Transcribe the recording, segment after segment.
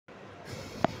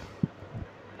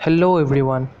Hello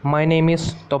everyone, my name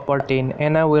is Toppertain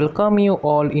and I welcome you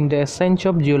all in the Essence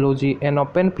of Geology, an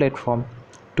open platform.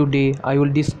 Today I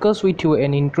will discuss with you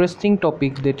an interesting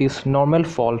topic, that is normal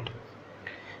fault.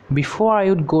 Before I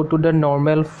would go to the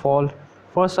normal fault,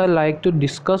 first I like to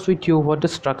discuss with you what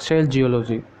is structural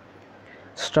geology.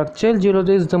 Structural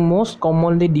geology is the most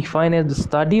commonly defined as the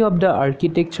study of the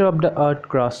architecture of the earth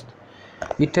crust.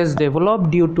 It has developed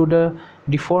due to the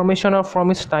deformation or from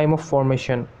its time of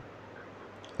formation.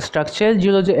 Structural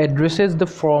geology addresses the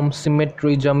form,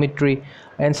 symmetry, geometry,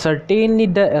 and certainly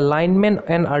the alignment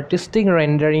and artistic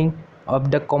rendering of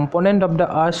the component of the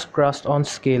Earth's crust on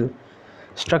scale.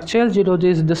 Structural geology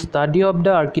is the study of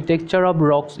the architecture of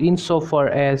rocks insofar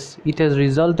as it has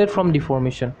resulted from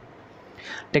deformation.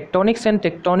 Tectonics and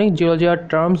tectonic geology are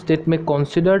terms that may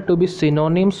consider to be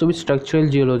synonyms with structural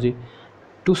geology.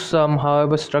 To some,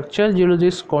 however, structural geology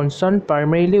is concerned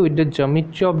primarily with the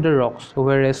geometry of the rocks,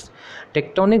 whereas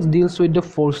tectonics deals with the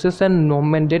forces and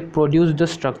movement that produce the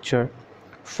structure.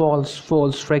 Faults,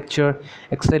 fracture,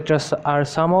 etc. are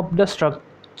some of the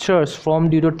structures formed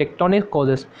due to tectonic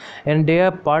causes, and they are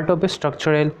part of a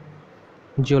structural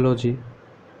geology.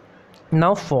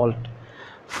 Now, fault.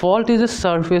 Fault is a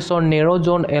surface or narrow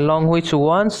zone along which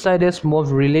one side has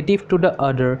moved relative to the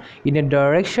other in a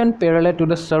direction parallel to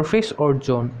the surface or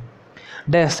zone.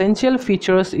 The essential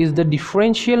features is the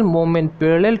differential moment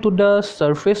parallel to the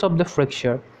surface of the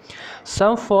fracture.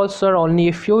 Some faults are only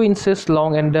a few inches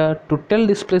long and the total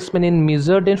displacement is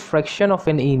measured in fraction of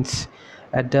an inch.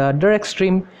 At the other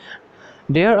extreme,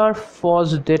 there are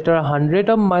faults that are hundreds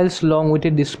of miles long with a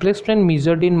displacement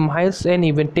measured in miles and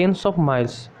even tens of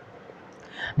miles.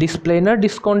 This planar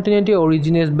discontinuity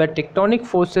originates by tectonic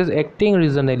forces acting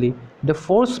regionally. The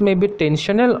force may be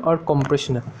tensional or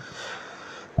compressional.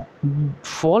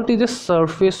 Fault is a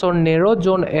surface or narrow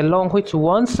zone along which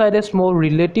one side is moved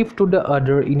relative to the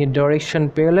other in a direction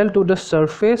parallel to the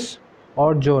surface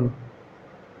or zone.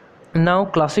 Now,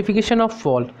 classification of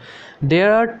fault.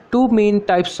 There are two main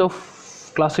types of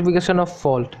classification of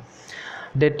fault,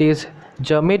 that is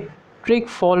geometric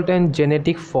fault and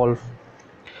genetic fault.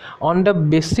 On the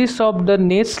basis of the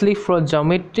net slip fault,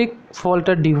 geometric fault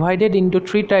are divided into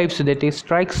three types, that is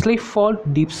strike slip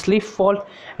fault, deep slip fault,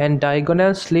 and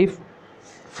diagonal slip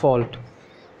fault.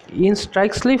 In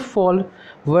strike slip fault,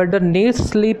 where the net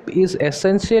slip is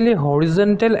essentially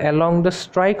horizontal along the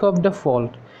strike of the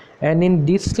fault, and in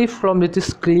deep slip fault, it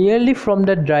is clearly from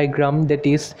the diagram, that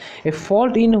is a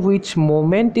fault in which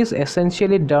moment is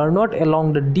essentially downward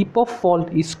along the dip of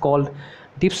fault is called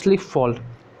deep slip fault.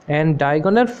 And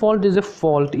diagonal fault is a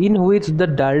fault in which the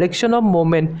direction of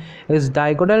moment is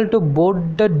diagonal to both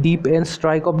the dip and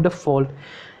strike of the fault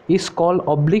is called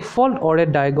oblique fault or a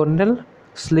diagonal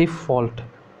slip fault.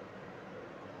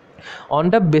 On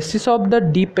the basis of the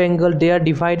dip angle, they are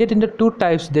divided into two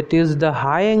types, that is the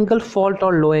high angle fault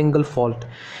or low angle fault.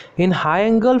 In high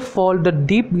angle fault, the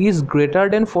dip is greater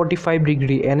than 45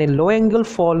 degree, and in low angle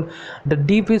fault, the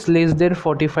dip is less than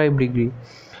 45 degree.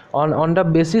 On the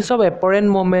basis of apparent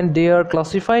moment, they are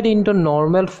classified into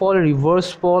normal fault, reverse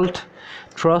fault,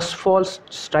 thrust fault,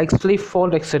 strike slip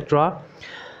fault, etc.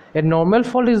 A normal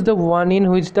fault is the one in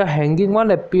which the hanging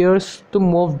wall appears to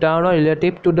move down or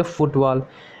relative to the footwall,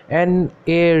 and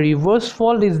a reverse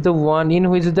fault is the one in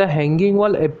which the hanging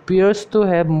wall appears to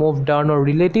have moved down or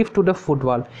relative to the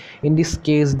footwall. In this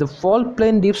case, the fault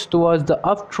plane dips towards the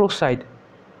upthrow side.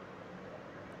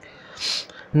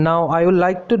 Now I would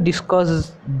like to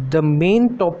discuss the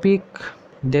main topic,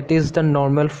 that is the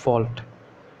normal fault.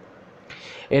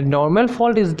 A normal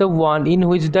fault is the one in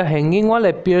which the hanging wall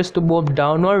appears to move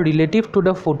downward relative to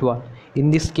the footwall.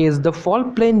 In this case, the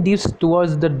fault plane dips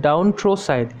towards the downthrow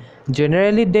side.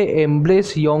 Generally, they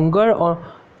embrace younger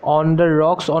on the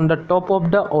rocks on the top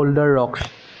of the older rocks.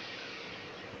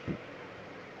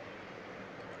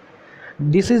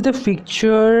 This is the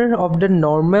picture of the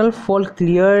normal fault,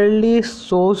 clearly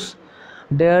shows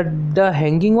that the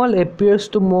hanging wall appears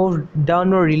to move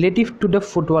down or relative to the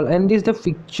footwall, and this is the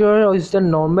picture is the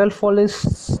normal fault in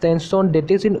sandstone,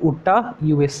 that is in Utah,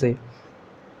 USA.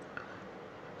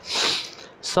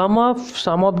 Some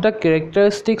of the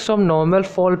characteristics of normal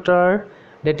fault are,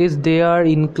 that is they are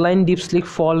inclined deep slip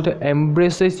fault,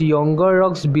 embraces younger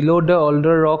rocks below the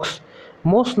older rocks.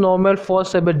 Most normal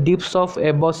faults have a dips of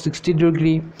about 60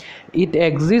 degree. It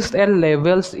exists at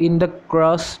levels in the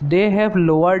crust. They have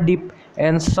lower dip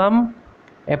and some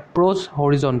approach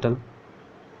horizontal.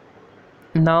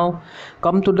 Now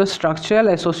come to the structural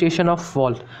association of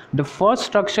fault. The first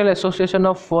structural association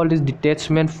of fault is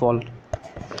detachment fault.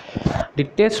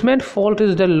 Detachment fault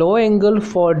is the low angle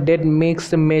fault that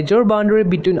makes a major boundary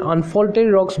between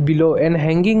unfaulted rocks below and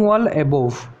hanging wall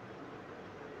above.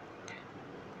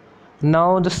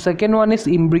 Now the second one is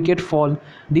imbricate fault.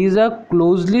 These are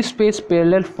closely spaced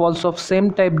parallel faults of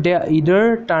same type. They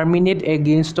either terminate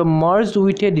against or merge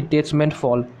with a detachment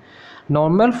fault.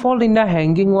 Normal fault in the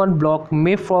hanging one block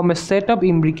may form a set of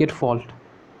imbricate fault.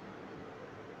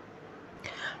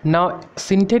 Now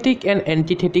synthetic and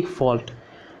antithetic fault.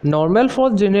 Normal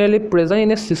fault generally present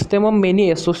in a system of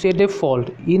many associated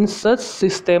faults. In such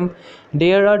system,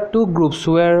 there are two groups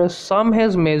where some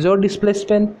has major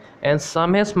displacement and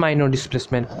some has minor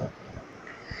displacement.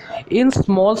 In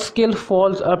small scale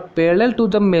faults are parallel to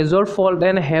the major fault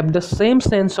and have the same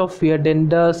sense of fear, then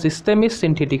the system is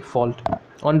synthetic fault.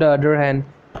 On the other hand,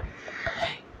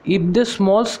 if the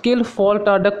small scale fault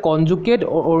are the conjugate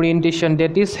orientation,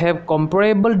 that is have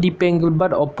comparable deep angle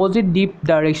but opposite deep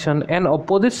direction and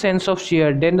opposite sense of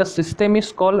shear, then the system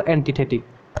is called antithetic.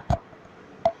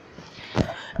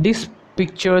 This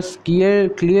picture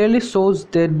clearly shows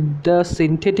that the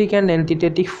synthetic and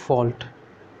antithetic fault.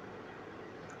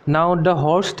 Now the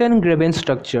Horsten graben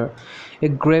structure. A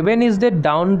graben is the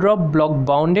downdrop block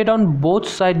bounded on both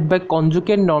sides by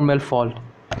conjugate normal fault.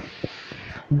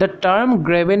 The term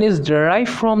graben is derived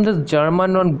from the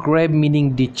German word grab,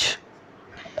 meaning ditch.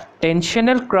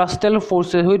 Tensional crustal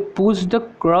forces which push the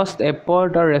crust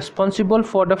apart are responsible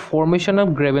for the formation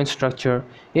of graben structure.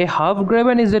 A half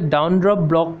graben is a downdrop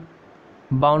block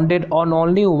bounded on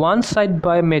only one side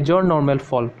by major normal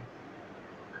fault.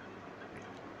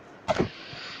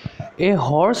 A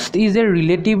horst is a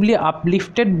relatively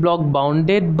uplifted block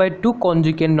bounded by two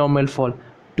conjugate normal fault.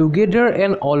 Together,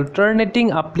 an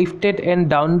alternating uplifted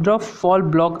and downdrop fault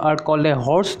block are called a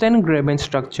Horsten graben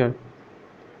structure.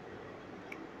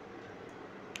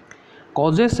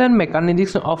 Causes and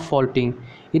mechanisms of faulting.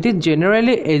 It is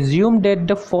generally assumed that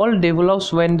the fault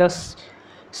develops when the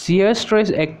shear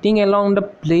stress acting along the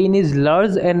plane is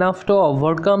large enough to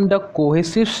overcome the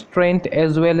cohesive strength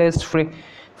as well as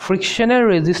frictional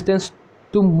resistance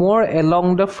to more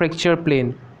along the fracture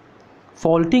plane.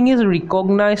 Faulting is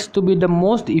recognized to be the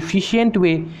most efficient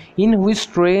way in which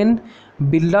strain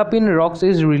buildup in rocks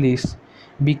is released.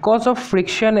 Because of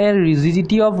friction and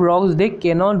rigidity of rocks, they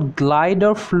cannot glide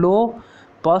or flow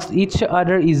past each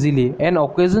other easily, and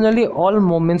occasionally all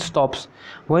movement stops.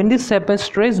 When this happens,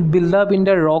 stress buildup in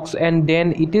the rocks and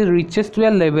then it reaches to a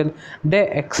level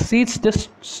that exceeds the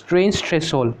strain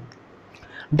threshold.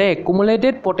 The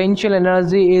accumulated potential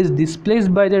energy is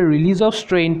displaced by the release of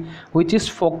strain, which is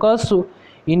focused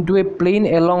into a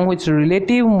plane along which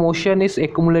relative motion is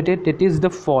accumulated, that is the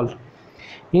fault.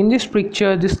 In this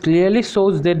picture, this clearly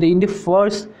shows that in the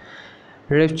first,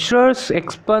 ruptures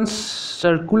expand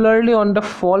circularly on the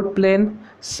fault plane,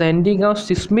 sending out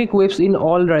seismic waves in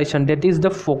all directions, that is the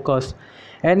focus.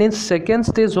 And in second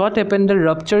stage, what happened? The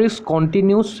rupture is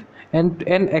continuous and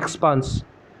expands.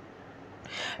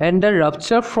 And the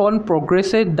rupture front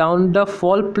progresses down the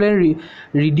fault plane,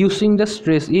 reducing the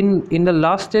stress. In the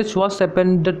last stage, what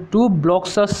happened? The two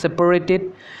blocks are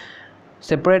separated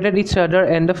each other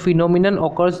and the phenomenon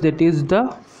occurs, that is the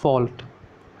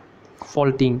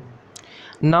faulting.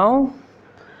 Now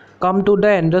come to the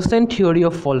Anderson theory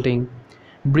of faulting.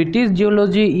 British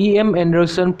geologist E.M.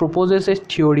 Anderson proposes a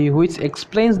theory which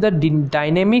explains the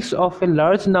dynamics of a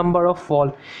large number of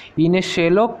faults in a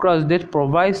shallow crust that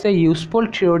provides a useful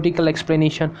theoretical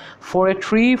explanation for a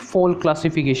threefold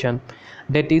classification,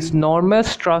 that is normal,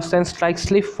 thrust and slight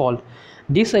slip fault.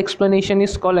 This explanation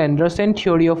is called Anderson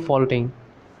theory of faulting.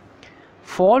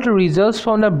 Fault results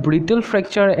from a brittle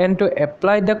fracture, and to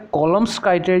apply the Coulomb's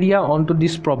criteria onto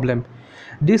this problem,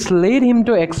 this led him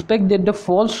to expect that the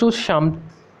fault should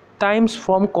sometimes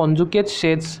form conjugate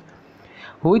shades,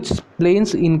 which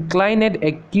planes incline at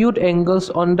acute angles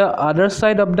on the other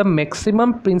side of the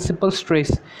maximum principal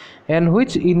stress, and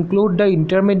which include the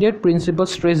intermediate principal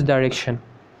stress direction.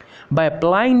 By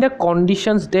applying the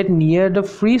conditions that near the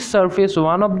free surface,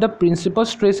 one of the principal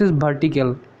stress is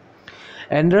vertical.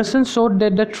 Anderson showed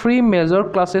that the three major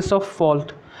classes of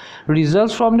fault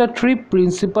results from the three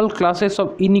principal classes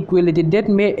of inequality that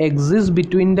may exist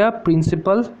between the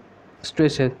principal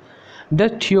stresses. The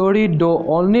theory, though,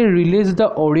 only relates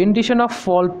the orientation of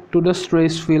fault to the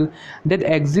stress field that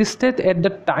existed at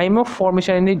the time of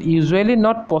formation, and it is usually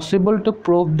not possible to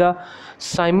prove the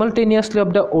simultaneously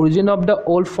of the origin of the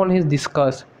old fault is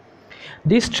discussed.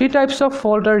 These three types of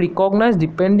fault are recognized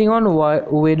depending on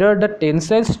whether the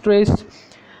tensile stress,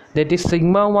 that is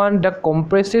sigma 1, the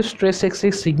compressive stress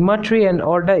axis sigma 3, and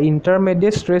or the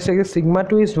intermediate stress axis sigma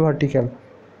 2 is vertical.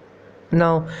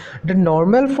 Now, the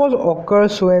normal fault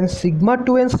occurs when sigma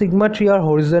 2 and sigma 3 are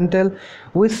horizontal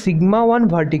with sigma 1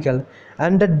 vertical,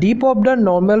 and the dip of the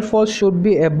normal fault should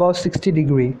be above 60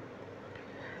 degree.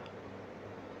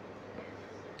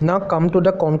 Now come to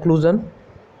the conclusion.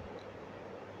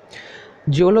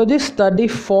 Geologists study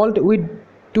fault with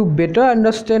to better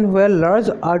understand where large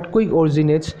earthquake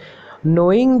originates.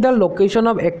 Knowing the location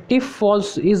of active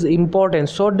faults is important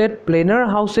so that planar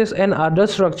houses and other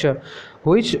structure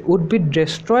which would be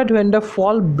destroyed when the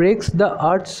fault breaks the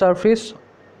earth's surface.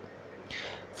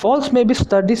 Faults may be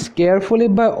studied carefully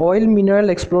by oil mineral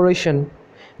exploration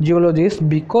geologists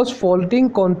because faulting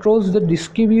controls the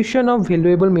distribution of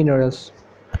valuable minerals.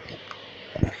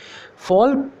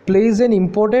 Fault plays an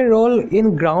important role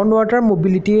in groundwater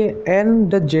mobility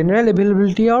and the general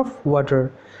availability of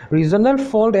water. Regional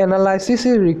fault analysis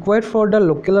is required for the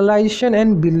localization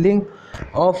and building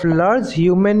of large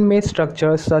human-made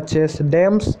structures such as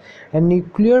dams and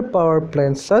nuclear power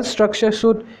plants. Such structures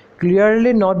should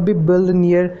clearly not be built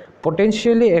near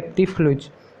potentially active fluids.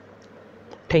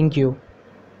 Thank you.